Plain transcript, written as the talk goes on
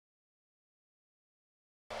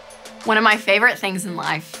One of my favorite things in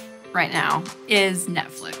life right now is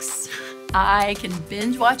Netflix. I can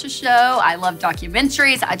binge watch a show. I love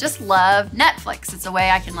documentaries. I just love Netflix. It's a way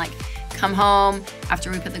I can come home after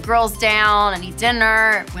we put the girls down and eat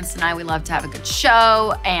dinner. Winston and I, we love to have a good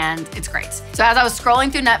show, and it's great. So as I was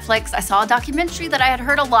scrolling through Netflix, I saw a documentary that I had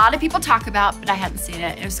heard a lot of people talk about, but I hadn't seen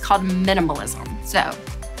it. It was called Minimalism. So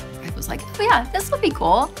I was like, oh yeah, this would be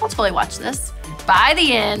cool. I'll totally watch this. By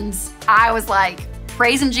the end, I was like,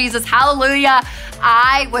 praising Jesus, hallelujah.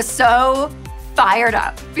 I was so fired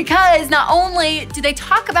up because not only do they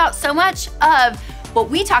talk about so much of what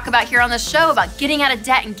we talk about here on the show about getting out of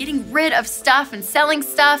debt and getting rid of stuff and selling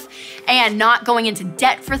stuff and not going into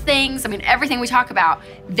debt for things. I mean, everything we talk about,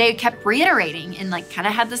 they kept reiterating and kind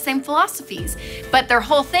of had the same philosophies. But their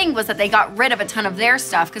whole thing was that they got rid of a ton of their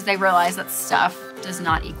stuff because they realized that stuff does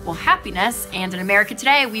not equal happiness. And in America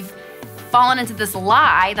today, we've fallen into this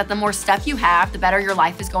lie that the more stuff you have, the better your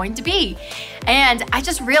life is going to be. And I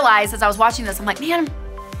just realized as I was watching this, I'm like, man,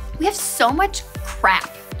 we have so much crap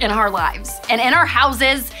in our lives and in our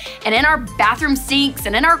houses and in our bathroom sinks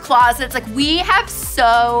and in our closets. We have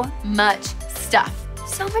so much stuff,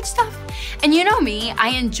 so much stuff. And you know me,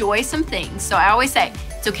 I enjoy some things. So I always say,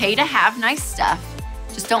 it's okay to have nice stuff.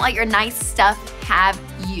 Just don't let your nice stuff have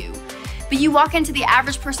you. But you walk into the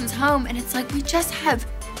average person's home and it's we just have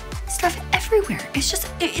stuff everywhere.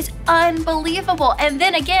 It is unbelievable. And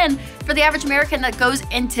then again, for the average American that goes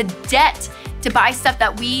into debt to buy stuff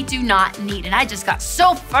that we do not need. And I just got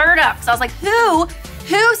so fired up because I was like, who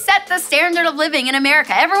set the standard of living in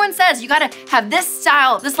America? Everyone says you gotta have this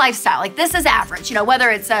style, this lifestyle, this is average,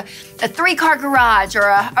 whether it's a 3-car garage or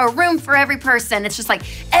a room for every person. It's just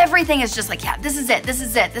everything is just yeah, this is it, this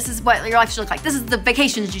is what your life should look like. This is the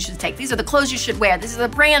vacations you should take. These are the clothes you should wear. These are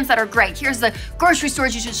the brands that are great. Here's the grocery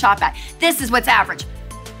stores you should shop at. This is what's average.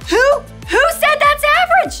 Who said that's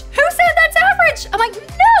average? Who said that's average? I'm like,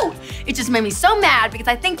 no. It just made me so mad because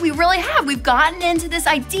I think we really have. We've gotten into this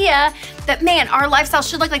idea that, man, our lifestyle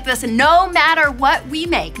should look like this, and no matter what we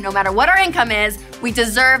make, no matter what our income is, we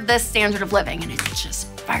deserve this standard of living. And it just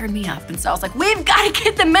fired me up. And so I was like, we've got to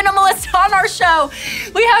get the minimalists on our show.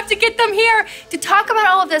 We have to get them here to talk about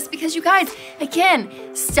all of this because, you guys,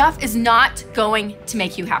 again, stuff is not going to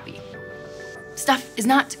make you happy. Stuff is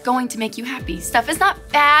not going to make you happy. Stuff is not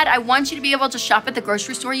bad. I want you to be able to shop at the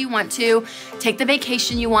grocery store you want to, take the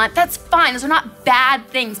vacation you want. That's fine. Those are not bad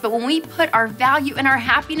things. But when we put our value in our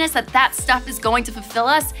happiness that stuff is going to fulfill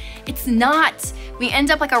us, it's not. We end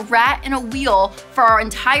up like a rat in a wheel for our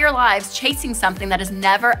entire lives chasing something that is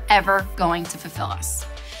never, ever going to fulfill us.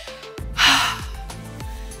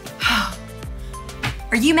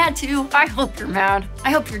 Are you mad too? I hope you're mad.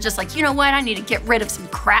 I hope you're just you know what? I need to get rid of some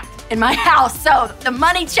crap in my house. So the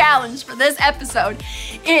money challenge for this episode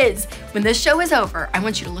is when this show is over, I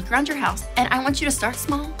want you to look around your house and I want you to start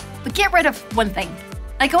small, but get rid of one thing.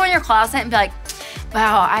 Go in your closet and be like,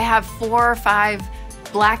 wow, I have 4 or 5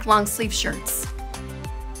 black long sleeve shirts.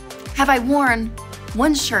 Have I worn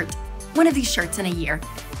one of these shirts in a year?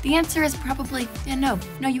 The answer is probably, yeah,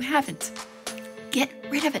 no, you haven't. Get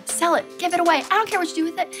rid of it, sell it, give it away. I don't care what you do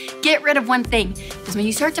with it. Get rid of one thing. Because when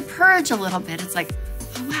you start to purge a little bit, it's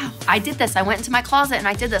oh wow, I did this. I went into my closet and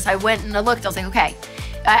I did this. I went and I looked, I was like, okay.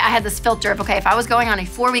 I had this filter of, okay, if I was going on a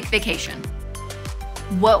 4-week vacation,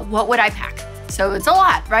 what would I pack? So it's a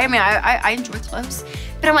lot, right? I mean, I enjoy clothes,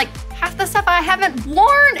 but I'm half the stuff I haven't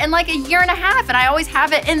worn in a year and a half, and I always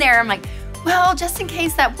have it in there. I'm well, just in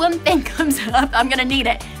case that one thing comes up, I'm gonna need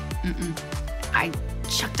it. I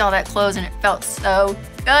chucked all that clothes and it felt so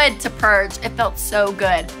good to purge. It felt so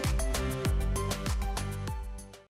good.